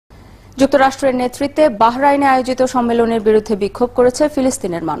যুক্তরাষ্ট্রের নেতৃত্বে বাহরাইনে আয়োজিত সম্মেলনের বিরুদ্ধে বিক্ষোভ করেছে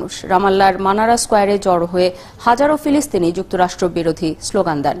ফিলিস্তিনের মানুষ। রামাল্লার মানারা স্কয়ারে জড়ো হয়ে হাজারো ফিলিস্তিনি যুক্তরাষ্ট্র বিরোধী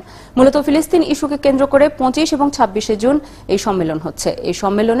স্লোগান দেন। মূলত ফিলিস্তিন ইস্যুকে কেন্দ্র করে 25 এবং 26 জুন এই সম্মেলন হচ্ছে। এই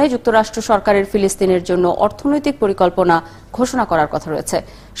সম্মেলনে যুক্তরাষ্ট্র সরকারের ফিলিস্তিনের জন্য অর্থনৈতিক পরিকল্পনা ঘোষণা করার কথা রয়েছে।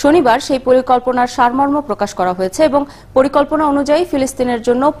 শনিবার সেই পরিকল্পনার সারমর্ম প্রকাশ করা হয়েছে এবং পরিকল্পনা অনুযায়ী ফিলিস্তিনের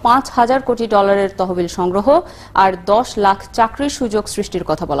জন্য $5,000 কোটি তহবিল সংগ্রহ আর 10 লাখ চাকরির সুযোগ সৃষ্টির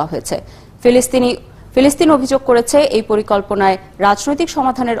কথা বলা হয়েছে। ফিলিস্তিন অভিযোগ করেছে এই পরিকল্পনায় রাজনৈতিক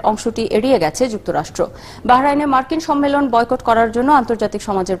সমাধানের অংশটি এড়িয়ে গেছে যুক্তরাষ্ট্র। বাহরাইনে মার্কিন সম্মেলন বয়কট করার জন্য আন্তর্জাতিক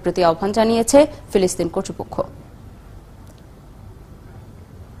সমাজের প্রতি আহ্বান জানিয়েছে ফিলিস্তিন কর্তৃপক্ষ।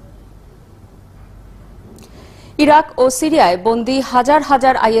 ইরাক ও সিরিয়ায় বন্দী হাজার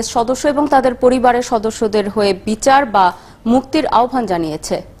হাজার আইএস সদস্য এবং তাদের পরিবারের সদস্যদের হয়ে বিচার বা মুক্তির আহ্বান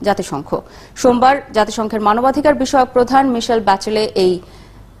জানিয়েছে জাতিসংঘ। সোমবার জাতিসংঘের মানবাধিকার বিষয়ক প্রধান মিশেল ব্যাচেলে এই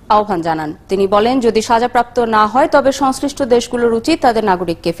আহ্বান জানান। তিনি বলেন, যদি সাজাপ্রাপ্ত না হয় তবে সংশ্লিষ্ট দেশগুলোর উচিত তাদের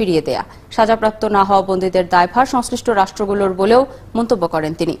নাগরিককে ফিরিয়ে দেয়া। সাজাপ্রাপ্ত না হওয়া বন্দীদের দায়ভার সংশ্লিষ্ট রাষ্ট্রগুলোর বলেও মন্তব্য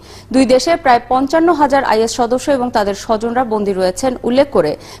করেন তিনি। দুই দেশে প্রায় 55,000 আইএস সদস্য এবং তাদের স্বজনরা বন্দী রয়েছেন উল্লেখ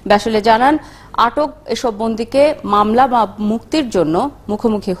করে ব্যাচেলে জানান, আটক এসব বন্দীকে মামলা বা মুক্তির জন্য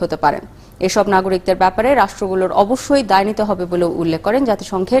মুখোমুখি হতে পারেন। এসব নাগরিকদের ব্যাপারে রাষ্ট্রগুলোর অবশ্যই দায় নিতে হবে বলেও উল্লেখ করেন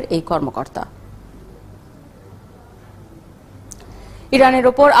জাতিসংঘের এই কর্মকর্তা। ইরানের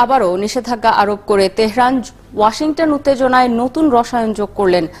ওপর আবারও নিষেধাজ্ঞা আরোপ করে তেহরান ওয়াশিংটন উত্তেজনায় নতুন রসায়ন যোগ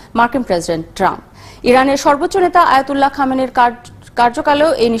করলেন মার্কিন প্রেসিডেন্ট ট্রাম্প। ইরানের সর্বোচ্চ নেতা আয়াতুল্লাহ খামেনির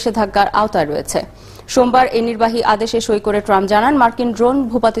কার্যকালেও এই নিষেধাজ্ঞার আওতায় রয়েছে। সোমবার এই নির্বাহী আদেশে সই করে ট্রাম্প জানান, মার্কিন ড্রোন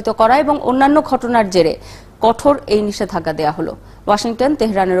ভূপাতিত করা এবং অন্যান্য ঘটনার জেরে কঠোর এই নিষেধাজ্ঞা দেয়া হলো। ওয়াশিংটন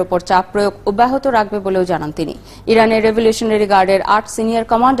তেহরানের ওপর চাপ প্রয়োগ অব্যাহত রাখবে বলেও জানান তিনি। ইরানের রেভলিউশনারি গার্ডের 8 সিনিয়র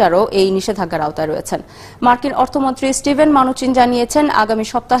কমান্ডারও এই নিষেধাজ্ঞার আওতায় রয়েছেন। মার্কিন অর্থমন্ত্রী স্টিভেন মানুচিন জানিয়েছেন, আগামী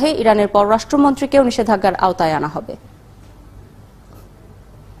সপ্তাহে ইরানের পররাষ্ট্রমন্ত্রীকেও নিষেধাজ্ঞার আওতায় আনা হবে।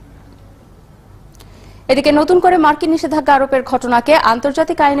 এদিকে নতুন করে মার্কিন নিষেধাজ্ঞা আরোপের ঘটনাকে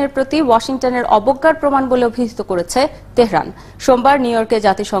আন্তর্জাতিক আইনের প্রতি ওয়াশিংটনের অবজ্ঞার প্রমাণ বলে অভিহিত করেছে তেহরান। সোমবার নিউ ইয়র্কে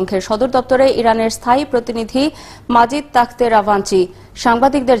জাতিসংঘের সদর দপ্তরে ইরানের স্থায়ী প্রতিনিধি মাজিদ তাখতে রাভাঞ্চি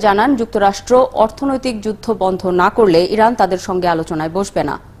সাংবাদিকদের জানান, যুক্তরাষ্ট্র অর্থনৈতিক যুদ্ধ বন্ধ না করলে ইরান তাদের সঙ্গে আলোচনায় বসবে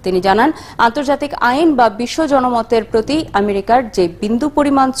না। তিনি জানান, আন্তর্জাতিক আইন বা বিশ্ব জনমতের প্রতি আমেরিকার যে বিন্দু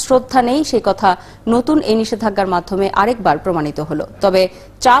পরিমাণ শ্রদ্ধা নেই সেই কথা নতুন এই নিষেধাজ্ঞার মাধ্যমে আরেকবার প্রমাণিত হলো। তবে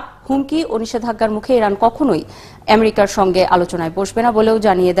চাপ, হুমকি ও নিষেধাজ্ঞার মুখে ইরান কখনোই আমেরিকার সঙ্গে আলোচনায় বসবে না বলেও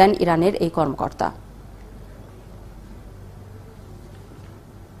জানিয়ে দেন ইরানের এই কর্মকর্তা।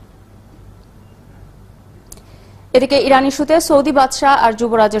 এদিকে ইরান ইস্যুতে সৌদি বাদশাহ আর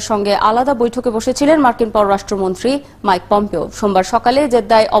যুবরাজের সঙ্গে আলাদা বৈঠকে বসেছিলেন মার্কিন পররাষ্ট্রমন্ত্রী মাইক পম্পেও। সোমবার সকালে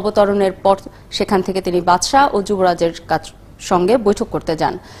জেদ্দায় অবতরণের পর সেখান থেকে তিনি বাদশাহ ও যুবরাজের সঙ্গে বৈঠক করতে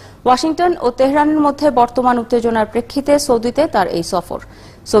যান। ওয়াশিংটন ও তেহরানের মধ্যে বর্তমান উত্তেজনার প্রেক্ষিতে সৌদিতে তার এই সফর।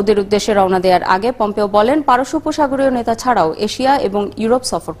 সৌদির উদ্দেশ্যে রওনা দেওয়ার আগে পম্পেও বলেন, পারস্য উপসাগরীয় নেতা ছাড়াও এশিয়া এবং ইউরোপ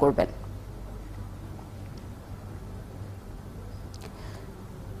সফর করবেন।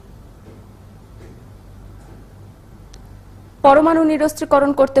 পরমাণু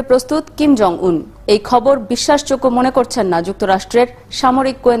নিরস্ত্রীকরণ করতে প্রস্তুত কিম জং উন। এই খবর বিশ্বাসযোগ্য মনে করছেন না যুক্তরাষ্ট্রের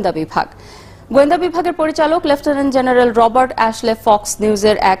সামরিক গোয়েন্দা বিভাগ। গোয়েন্দা বিভাগের পরিচালক lieutenant general Robert Ashley Fox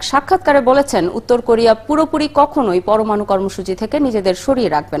নিউজের এক সাক্ষাৎকারে বলেছেন, উত্তর কোরিয়া পুরোপুরি কখনোই পরমাণু কর্মসূচি থেকে নিজেদের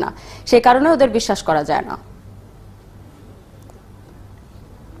সরিয়ে রাখবে না। সে কারণে ওদের বিশ্বাস করা যায় না।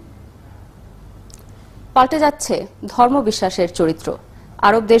 পাল্টে যাচ্ছে ধর্মবিশ্বাসের চরিত্র।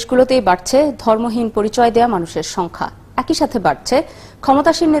 আরব দেশগুলোতেই বাড়ছে ধর্মহীন পরিচয় দেয়া মানুষের সংখ্যা। একই সাথে বাড়ছে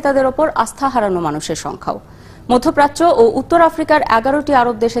ক্ষমতাসীন নেতাদের ওপর আস্থা হারানো মানুষের সংখ্যাও। মধ্যপ্রাচ্য ও উত্তর আফ্রিকার 11টি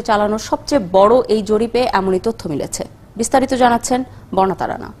আরব দেশে চালানো সবচেয়ে বড় এই জরিপে এমনই তথ্য মিলেছে। বিস্তারিত জানাচ্ছেন বর্ণা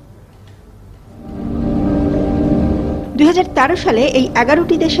রানা। 2013 সালে এই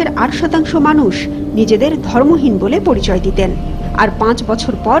 11টি দেশের 8% মানুষ নিজেদের ধর্মহীন বলে পরিচয় দিতেন। আর 5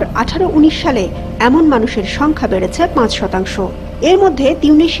 বছর পর 18-19 সালে এমন মানুষের সংখ্যা বেড়েছে 5%। এর মধ্যে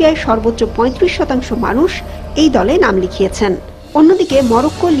তিউনিসিয়ায় সর্বোচ্চ 35% মানুষ এই দলে নাম লিখিয়েছেন। অন্যদিকে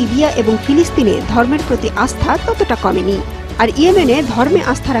মরক্কো, লিবিয়া এবং ফিলিস্তিনে ধর্মের প্রতি আস্থা ততটা কমেনি। আর ইয়েমেনে ধর্মে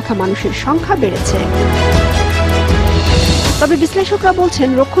আস্থা রাখা মানুষের সংখ্যা বেড়েছে। তবে বিশ্লেষকরা বলছেন,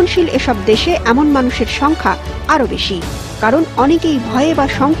 রক্ষণশীল এসব দেশে এমন মানুষের সংখ্যা আরো বেশি, কারণ অনেকেই ভয়ে বা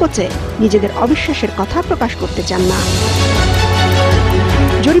সংকোচে নিজেদের অবিশ্বাসের কথা প্রকাশ করতে চান না।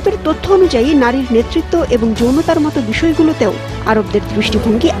 জরিপের তথ্য অনুযায়ী নারীর নেতৃত্ব এবং যৌনতার মতো বিষয়গুলোতেও আরবদের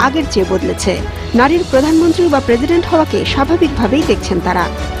দৃষ্টিভঙ্গি আগের চেয়ে বদলেছে। নারীর প্রধানমন্ত্রী বা প্রেসিডেন্ট হওয়াকে স্বাভাবিকভাবেই দেখছেন তারা।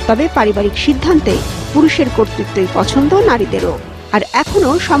 তবে পারিবারিক সিদ্ধান্তে পুরুষের কর্তৃত্বই পছন্দ নারীদেরও। আর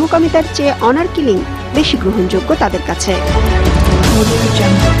এখনও সমকামিতার চেয়ে অনার কিলিং বেশি গ্রহণযোগ্য তাদের কাছে।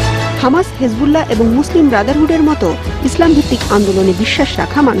 হামাস, হেজবুল্লাহ এবং মুসলিম ব্রাদারহুডের মতো ইসলাম ভিত্তিক আন্দোলনে বিশ্বাস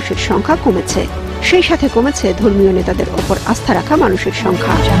রাখা মানুষের সংখ্যা কমেছে। সেই সাথে কমেছে ধর্মীয় নেতাদের ওপর আস্থা রাখা মানুষের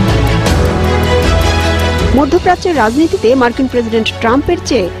সংখ্যা। মধ্যপ্রাচ্যের রাজনীতিতে মার্কিন প্রেসিডেন্ট ট্রাম্পের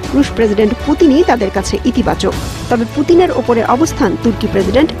চেয়ে রুশ প্রেসিডেন্ট পুতিনই তাদের কাছে ইতিবাচক। তবে পুতিনের ওপরে অবস্থান তুর্কি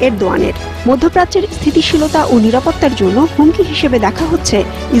প্রেসিডেন্ট এরদোয়ানের। মধ্যপ্রাচ্যের স্থিতিশীলতা ও নিরাপত্তার জন্য হুমকি হিসেবে দেখা হচ্ছে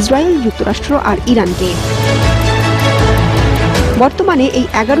ইসরায়েল, যুক্তরাষ্ট্র আর ইরানকে। বর্তমানে এই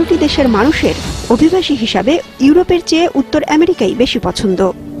 11টি দেশের মানুষের অভিবাসী হিসাবে ইউরোপের চেয়ে উত্তর আমেরিকাই বেশি পছন্দ।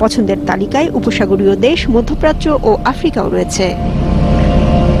 পছন্দের তালিকায় উপসাগরীয় দেশ, মধ্যপ্রাচ্য ও আফ্রিকাও রয়েছে।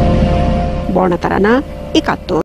 বর্ণা তারানা, ৭১।